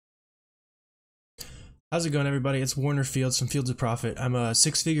How's it going, everybody? It's Warner Fields from Fields of Profit. I'm a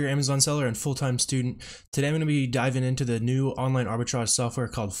six-figure Amazon seller and full-time student. Today I'm going to be diving into the new online arbitrage software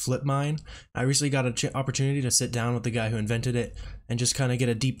called Flipmine. I recently got an opportunity to sit down with the guy who invented it and just kind of get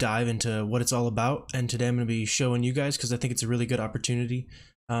a deep dive into what it's all about. And today I'm going to be showing you guys because I think it's a really good opportunity.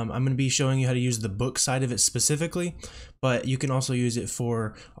 I'm going to be showing you how to use the book side of it specifically, but you can also use it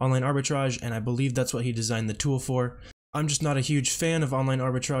for online arbitrage, and I believe that's what he designed the tool for. I'm just not a huge fan of online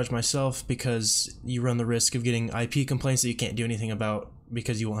arbitrage myself because you run the risk of getting IP complaints that you can't do anything about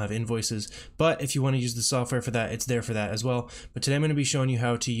because you won't have invoices. But if you want to use the software for that, it's there for that as well. But today I'm going to be showing you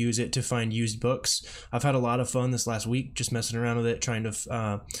how to use it to find used books. I've had a lot of fun this last week just messing around with it, trying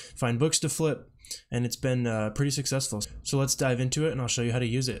to find books to flip, and it's been pretty successful. So let's dive into it and I'll show you how to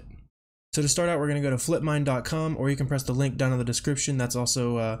use it. So to start out, we're going to go to flipmine.com, or you can press the link down in the description. That's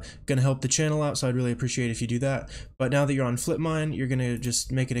also going to help the channel out, so I'd really appreciate it if you do that. But now that you're on Flipmine, you're going to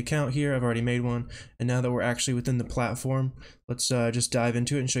just make an account here. I've already made one. And now that we're actually within the platform, let's just dive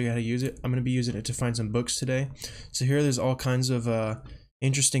into it and show you how to use it. I'm going to be using it to find some books today. So here there's all kinds of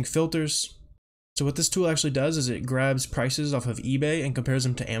interesting filters. So what this tool actually does is it grabs prices off of eBay and compares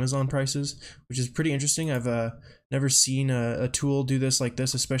them to Amazon prices, which is pretty interesting. I've never seen a tool do this like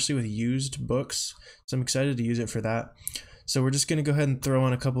this, especially with used books. So I'm excited to use it for that. So we're just going to go ahead and throw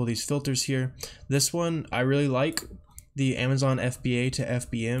on a couple of these filters here. This one, I really like the Amazon FBA to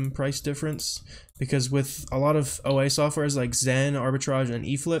FBM price difference, because with a lot of OA softwares like Zen, Arbitrage, and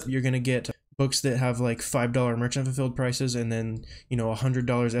eFlip, you're going to get books that have like $5 merchant fulfilled prices and then, you know, $100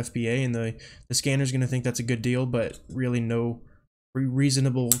 FBA, and the scanner's going to think that's a good deal, but really no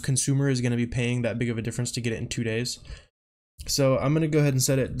reasonable consumer is going to be paying that big of a difference to get it in 2 days. So I'm going to go ahead and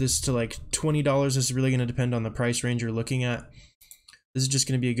set this to like $20. This is really going to depend on the price range you're looking at. This is just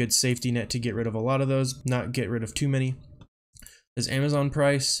going to be a good safety net to get rid of a lot of those, not get rid of too many. This Amazon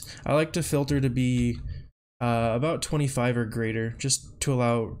price, I like to filter to be about 25 or greater, just to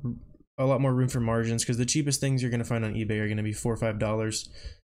allow a lot more room for margins, because the cheapest things you're going to find on eBay are going to be $4 or $5.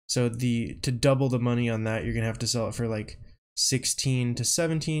 So to double the money on that, you're going to have to sell it for like 16 to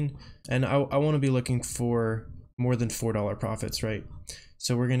 17, and I want to be looking for more than $4 profits, right?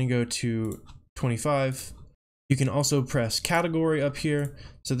 So we're going to go to 25. You can also press category up here.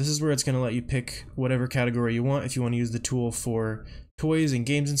 So this is where it's going to let you pick whatever category you want. If you want to use the tool for toys and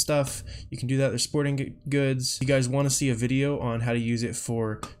games and stuff, you can do that. There's sporting goods. If you guys want to see a video on how to use it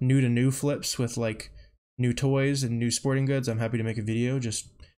for new to new flips with like new toys and new sporting goods, I'm happy to make a video. Just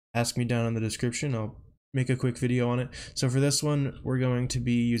ask me down in the description. I'll make a quick video on it. So for this one, we're going to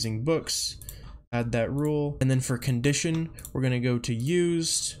be using books, add that rule. And then for condition, we're going to go to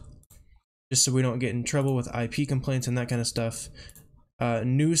used, just so we don't get in trouble with IP complaints and that kind of stuff.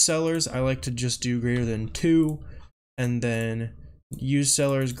 New sellers, I like to just do greater than 2, and then used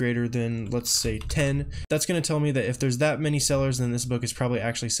sellers greater than, let's say, 10. That's going to tell me that if there's that many sellers, then this book is probably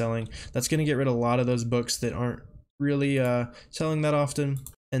actually selling. That's going to get rid of a lot of those books that aren't really selling that often.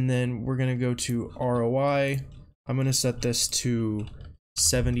 And then we're going to go to ROI. I'm going to set this to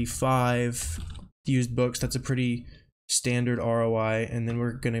 75 used books. That's a pretty standard ROI, and then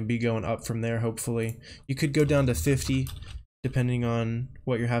we're going to be going up from there, hopefully. You could go down to 50 depending on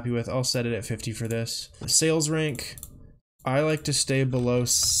what you're happy with. I'll set it at 50 for this. Sales rank, I like to stay below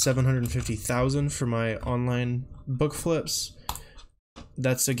 750,000 for my online book flips.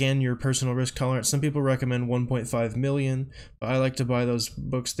 That's, again, your personal risk tolerance. Some people recommend 1.5 million, but I like to buy those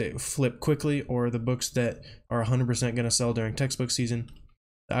books that flip quickly, or the books that are 100% going to sell during textbook season.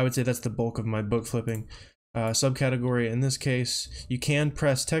 I would say that's the bulk of my book flipping. Subcategory, in this case, you can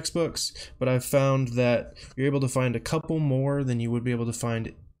press textbooks, but I've found that you're able to find a couple more than you would be able to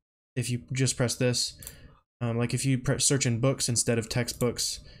find if you just press this. Like if you search in books instead of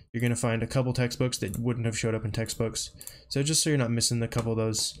textbooks, you're going to find a couple textbooks that wouldn't have showed up in textbooks. So just so you're not missing a couple of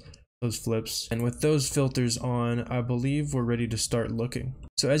those flips. And with those filters on, I believe we're ready to start looking.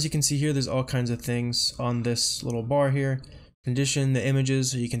 So as you can see here, there's all kinds of things on this little bar here. Condition, the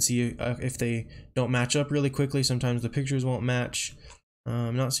images, so you can see if they don't match up really quickly. Sometimes the pictures won't match.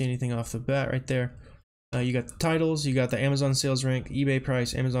 I'm not seeing anything off the bat right there. You got the titles, you got the Amazon sales rank, eBay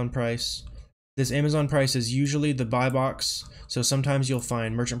price, Amazon price. This Amazon price is usually the buy box, so sometimes you'll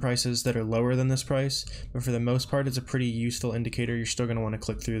find merchant prices that are lower than this price, but for the most part it's a pretty useful indicator. You're still going to want to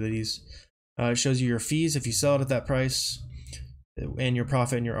click through these. It shows you your fees if you sell it at that price, and your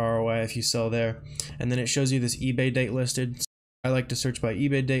profit and your ROI if you sell there. And then it shows you this eBay date listed. I like to search by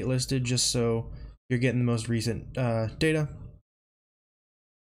eBay date listed just so you're getting the most recent data.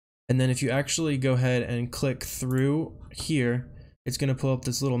 And then if you actually go ahead and click through here, it's going to pull up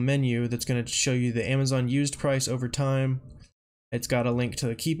this little menu that's going to show you the Amazon used price over time, It's got a link to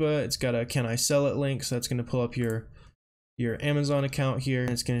the Keepa. It's got a can I sell it link. So that's going to pull up your Amazon account here.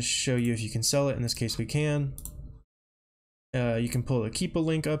 And it's going to show you if you can sell it. In this case, we can. You can pull the Keepa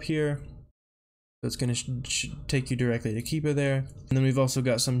link up here. So it's going to take you directly to Keepa there. And then we've also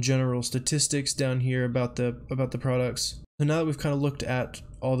got some general statistics down here about the products. So now that we've kind of looked at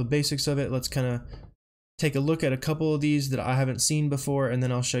all the basics of it, let's kind of take a look at a couple of these that I haven't seen before, and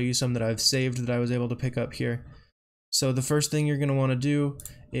then I'll show you some that I've saved that I was able to pick up here. So the first thing you're going to want to do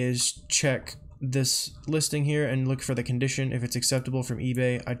is check this listing here and look for the condition. If it's acceptable from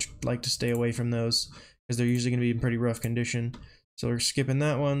eBay, I like to stay away from those because they're usually going to be in pretty rough condition. So we're skipping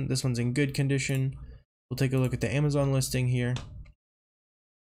that one. This one's in good condition. We'll take a look at the Amazon listing here.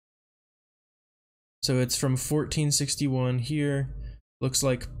 So it's from 1461 here. Looks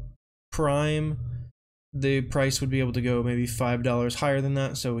like Prime, the price would be able to go maybe $5 higher than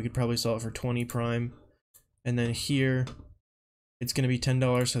that, so we could probably sell it for 20 Prime. And then here, it's going to be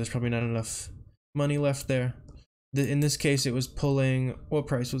 $10, so there's probably not enough money left there. In this case, it was pulling, what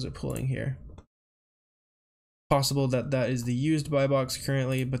price was it pulling here? Possible that that is the used buy box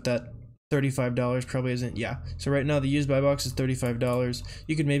currently, but that $35 probably isn't. Yeah, so right now the used buy box is $35.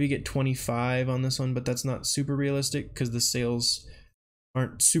 You could maybe get 25 on this one, but that's not super realistic because the sales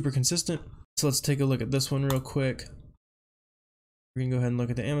aren't super consistent. So let's take a look at this one real quick. We're gonna go ahead and look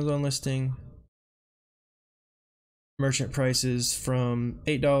at the Amazon listing. Merchant prices from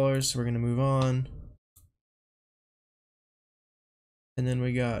 $8, so we're gonna move on. And then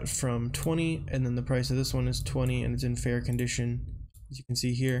we got from 20, and then the price of this one is 20, and it's in fair condition, as you can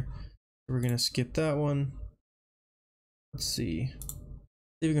see here. We're gonna skip that one. Let's see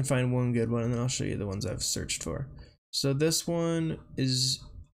if we can find one good one, and then I'll show you the ones I've searched for. So this one is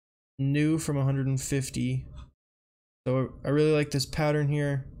new from 150. So I really like this pattern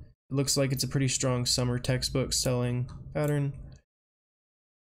here. It looks like it's a pretty strong summer textbook selling pattern.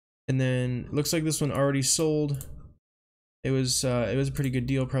 And then it looks like this one already sold. It was a pretty good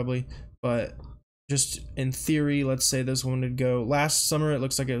deal probably, but just in theory, let's say this one would go last summer. It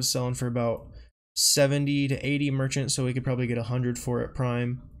looks like it was selling for about 70 to 80 merchants, so we could probably get 100 for it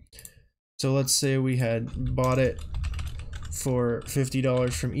Prime. So let's say we had bought it for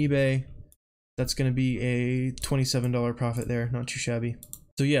 $50 from eBay. That's going to be a $27 profit there, not too shabby.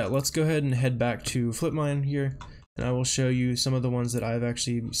 So yeah, let's go ahead and head back to Flipmine here, and I will show you some of the ones that I've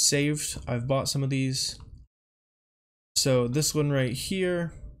actually saved. I've bought some of these. So this one right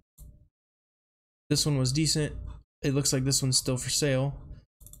here, this one was decent. It looks like this one's still for sale.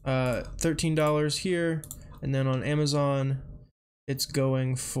 $13 here, and then on Amazon, it's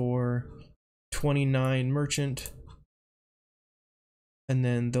going for 29 merchant. And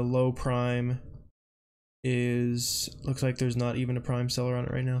then the low Prime is, looks like there's not even a Prime seller on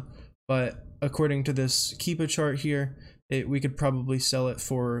it right now. But according to this Keepa chart here, we could probably sell it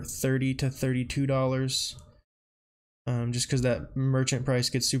for $30 to $32. Just because that merchant price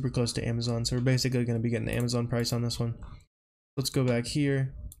gets super close to Amazon. So we're basically going to be getting the Amazon price on this one. Let's go back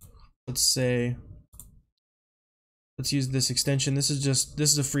here. Let's use this extension. This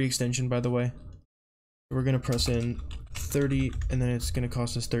is a free extension, by the way. We're going to press in 30, and then it's going to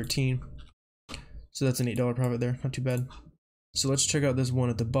cost us 13. So that's an $8 profit there, not too bad. So let's check out this one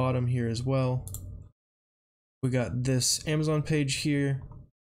at the bottom here as well. We got this Amazon page here.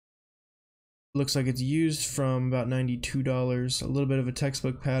 Looks like it's used from about $92. A little bit of a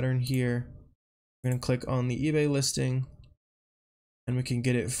textbook pattern here. We're going to click on the eBay listing, and we can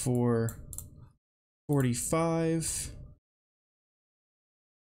get it for $45.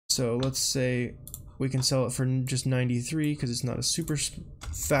 So let's say we can sell it for just $93 because it's not a super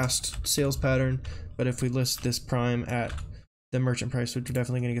fast sales pattern. But if we list this Prime at the merchant price, which we're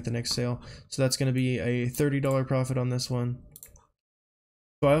definitely going to get the next sale, so that's going to be a $30 profit on this one.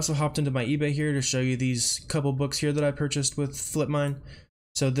 So I also hopped into my eBay here to show you these couple books here that I purchased with Flipmine.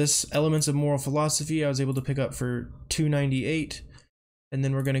 So this Elements of Moral Philosophy I was able to pick up for $2.98, and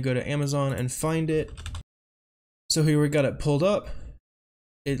then we're going to go to Amazon and find it. So here we got it pulled up.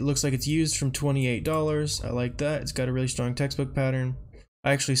 It looks like it's used from $28. I like that. It's got a really strong textbook pattern.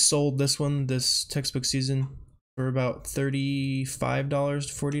 I actually sold this one this textbook season for about $35 to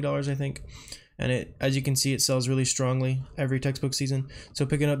 $40, I think. And it, as you can see, it sells really strongly every textbook season. So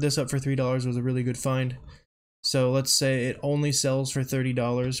picking this up for $3 was a really good find. So let's say it only sells for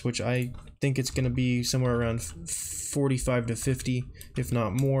 $30, which I think it's going to be somewhere around 45 to 50, if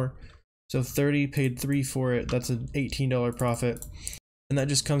not more. So 30, paid 3 for it. That's an $18 profit. And that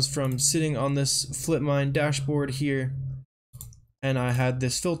just comes from sitting on this Flipmine dashboard here. And I had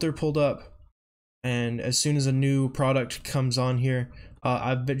this filter pulled up. And as soon as a new product comes on here,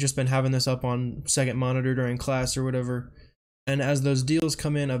 I've just been having this up on second monitor during class or whatever. And as those deals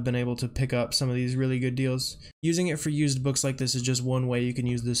come in, I've been able to pick up some of these really good deals. Using it for used books like this is just one way you can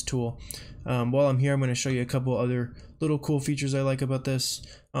use this tool. While I'm here, I'm going to show you a couple other little cool features I like about this.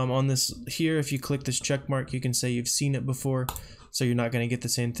 On this here, if you click this check mark, you can say you've seen it before, so you're not going to get the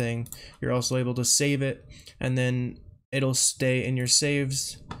same thing. You're also able to save it, and then it'll stay in your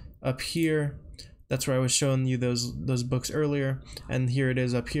saves up here. That's where I was showing you those books earlier, and here it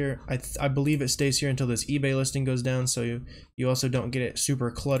is up here. I believe it stays here until this eBay listing goes down, so you also don't get it super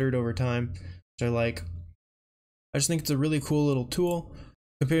cluttered over time, which I like. I just think it's a really cool little tool.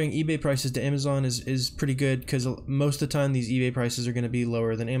 Comparing eBay prices to Amazon is pretty good, because most of the time these eBay prices are going to be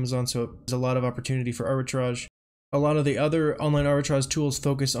lower than Amazon, so there's a lot of opportunity for arbitrage. A lot of the other online arbitrage tools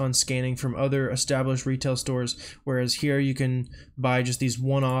focus on scanning from other established retail stores, whereas here you can buy just these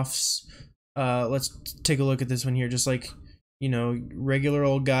one-offs. Let's take a look at this one here. Just like, you know, regular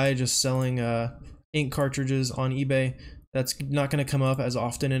old guy just selling ink cartridges on eBay. That's not going to come up as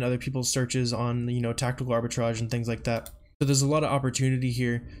often in other people's searches on, you know, tactical arbitrage and things like that. So there's a lot of opportunity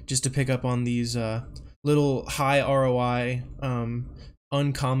here just to pick up on these little high ROI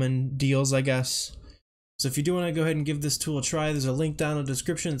uncommon deals, I guess. So if you do want to go ahead and give this tool a try, there's a link down in the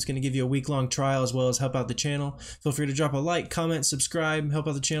description. It's going to give you a week-long trial as well as help out the channel. Feel free to drop a like, comment, subscribe, help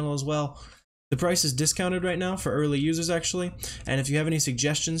out the channel as well. The price is discounted right now for early users actually, and if you have any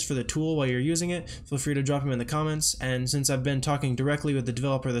suggestions for the tool while you're using it, feel free to drop them in the comments. And since I've been talking directly with the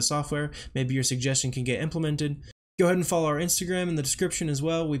developer of the software, maybe your suggestion can get implemented. Go ahead and follow our Instagram in the description as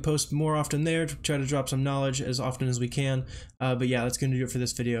well. We post more often there to try to drop some knowledge as often as we can. But yeah, that's going to do it for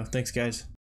this video. Thanks guys.